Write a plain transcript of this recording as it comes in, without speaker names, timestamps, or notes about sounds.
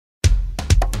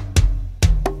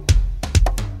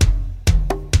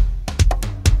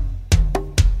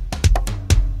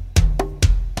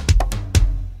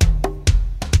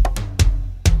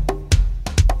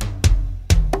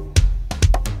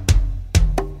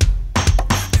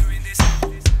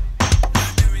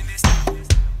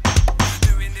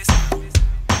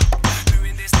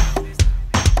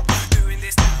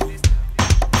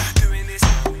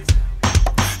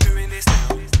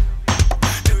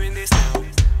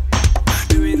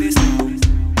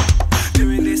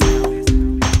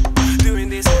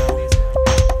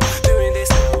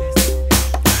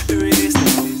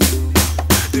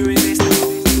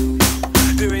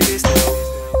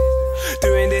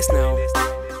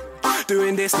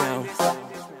doing this now,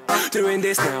 doing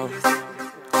this now,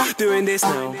 doing this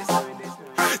now,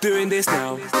 doing this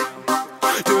now,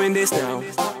 doing this now,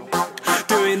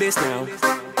 doing this now,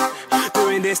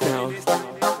 doing this now,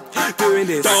 doing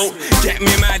this. Don't get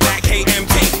me mad like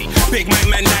KMT, big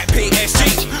man like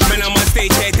PSG. When I'm on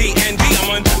stage here DND,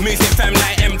 I'm on music fam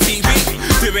like MTV,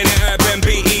 doing it urban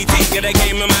BET. Get a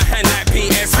game in my hand like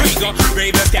PS3. Got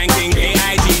ravers skanking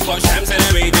AIG, got shams and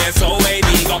Arabia, so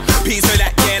wavy. Got peace with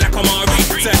that, yeah, like I'm Ari.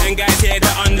 Certain guys here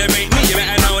that underrate me, you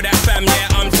better know that fam,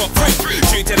 yeah, I'm top 3.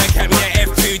 True to the camp, yeah,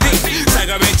 F2D.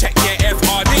 Tiger and check, yeah,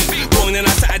 FRD. Born on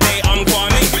a Saturday, I'm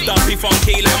Kwame. Dumpy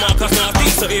funky like Marcus Nasty.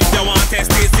 So if you want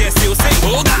test this, yes, you'll say,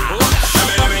 oh, I'm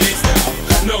doing this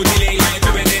now. No delay, yeah,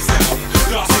 doing this now.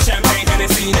 Glass of champagne,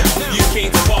 Hennessy now. You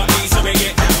came to party, so we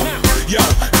get down. Yo,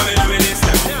 I'm doing this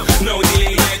now. No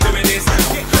delay, yeah, doing this now.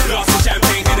 Glass of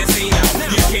champagne, Hennessy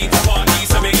now. You came to party,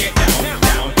 so we get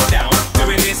down. Down,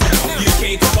 doing this now. You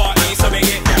came to party, so we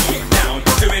get down.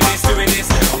 Doing this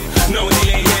now. No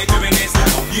delay, yeah, doing this now.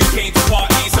 You came to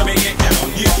party, so we get down.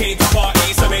 You came to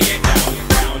party, so we get down.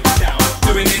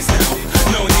 Doing this now.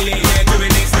 No delay, yeah,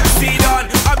 doing this now. C.don,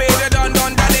 I made the done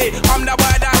daddy. I'm the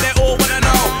boy that they all wanna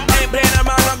know. Ain't playing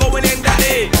around, I'm going in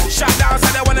daddy. Shut down, so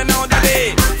they wanna know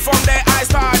daddy. From there I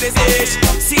start this ish.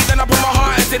 C.don, I put my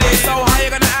heart into this. So how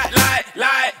you gonna act like?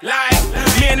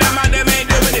 Me and that man, they ain't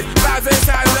doing this. Vibes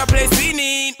inside of the place we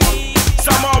need.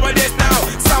 Some more with this now.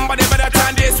 Somebody better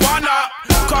turn this one up.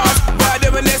 Cause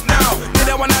we're doing this now. They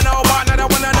don't wanna know, but now they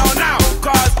wanna know now.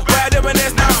 Cause we're doing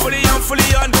this now. Fully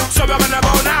on. So we're gonna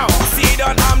go now.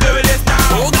 C.don, I'm doing this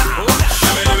now.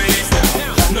 I'm doing this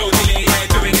now. No delay, yeah,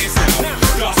 doing this now.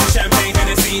 Glass of champagne,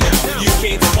 Hennessy now. You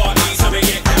came to party, so we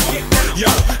get down.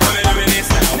 Yo, I'm doing this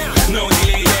now. No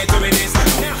delay, yeah, doing this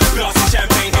now. Glass of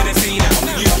champagne, Hennessy now.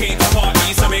 You came to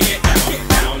party, so we get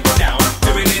down.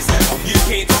 Doing this now. You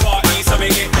came to party, so we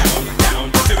get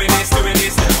down. Doing this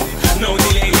now. No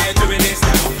delay, yeah, doing this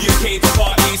now. You came to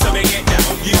party, so we get down.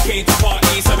 You came to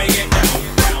party, so we get down.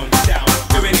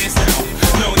 Doing this now.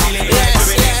 No delay, yeah,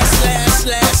 doing this.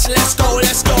 Let's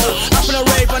go. Up in a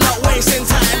rave, I'm not wasting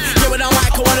time. Give it a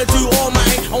mic, I wanna do all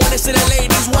mine. I wanna see the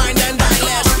ladies wine and dine.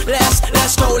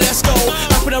 Let's go.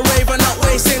 Up in a rave, I'm not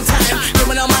wasting time. Give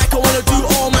it a mic, I wanna do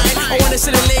all mine. I wanna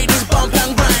see the ladies bump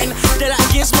and grind. They like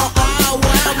Gizmo, wow.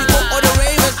 We got all the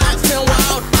ravers acting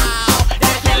wild, wow.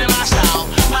 They're feeling my style.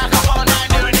 Microphone, I'm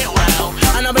doing it well.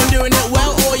 And I've been doing it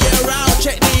well all year round.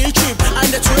 Check the YouTube and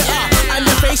the Twitter and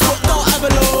the Facebook. Don't have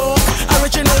a look.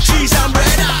 Original cheese and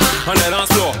bread. On the dance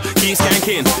floor, keep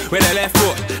skanking with the left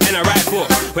foot and the right foot,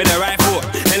 with the right foot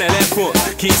and the left foot.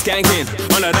 Keep skanking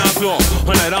on the dance floor,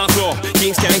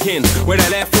 keep skanking with the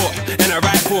left foot and the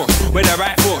right foot, with the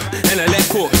right foot and the left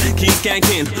foot. Keep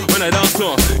skanking on the dance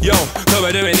floor. Yo, so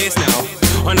we're doing this now.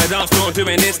 On the dance floor,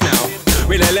 doing this now.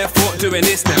 With the left foot, doing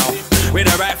this now. With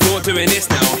the right foot, doing this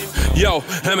now. Yo,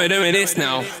 and we're doing this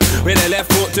now. With the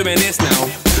left foot, doing this now.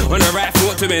 On the right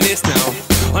foot, doing this now.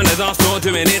 On the dance floor,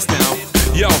 doing this now.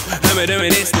 Yo, and we're doing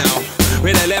this now.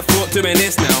 With the left foot, doing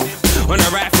this now. On the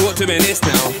right foot, doing this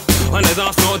now. On the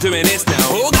dance floor, doing this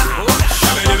now. And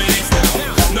we're doing this now.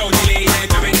 No delay, yeah,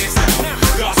 doing this now.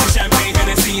 Glass of champagne,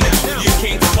 Hennessy now. You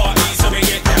came to party, so we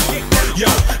get down. Yo,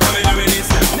 and we're doing this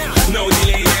now. No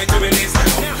delay, yeah, doing this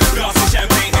now. Glass of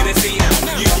champagne, Hennessy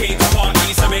now. You came to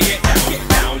party, so we get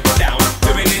down.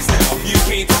 Doing this now. You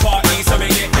came to party, so we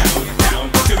get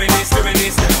down. Doing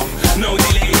this now. No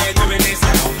delay, yeah, doing this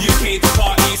now. You came to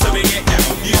party, so we get down.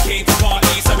 You came to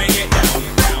party, so we get down.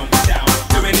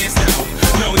 Doing this now.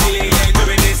 No delay, yeah,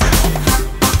 doing this now.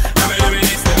 And we're doing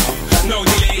this now. No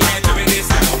delay, yeah, doing this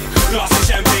now. Glass of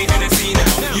champagne, Hennessy now.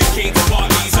 You came to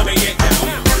party, so we get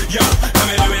down. Yo, and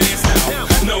we're doing this now.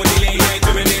 No delay, yeah,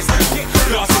 doing this now.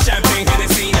 Glass of champagne,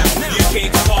 Hennessy now. You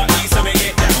came to party, so we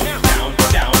get down.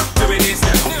 Doing this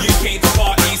now. You came to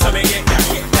party, so we get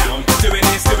down. Doing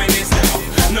this now.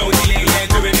 No delay, yeah,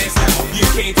 doing this now. You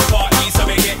came to party, so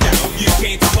we get down. You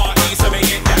came to party, so we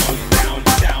get down.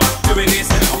 Doing this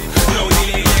now. No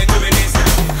delay, yeah, doing this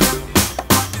now.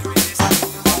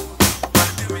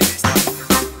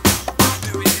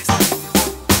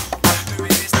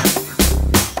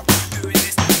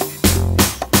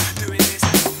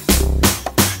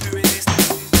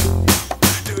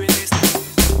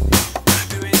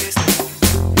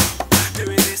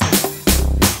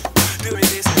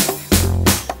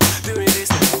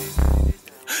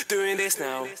 Doing this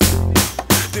now.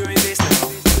 Doing this now.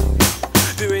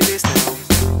 Doing this now.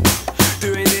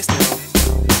 Doing this now.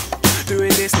 Doing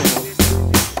this now.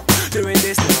 Doing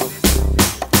this now.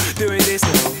 Doing this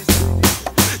now.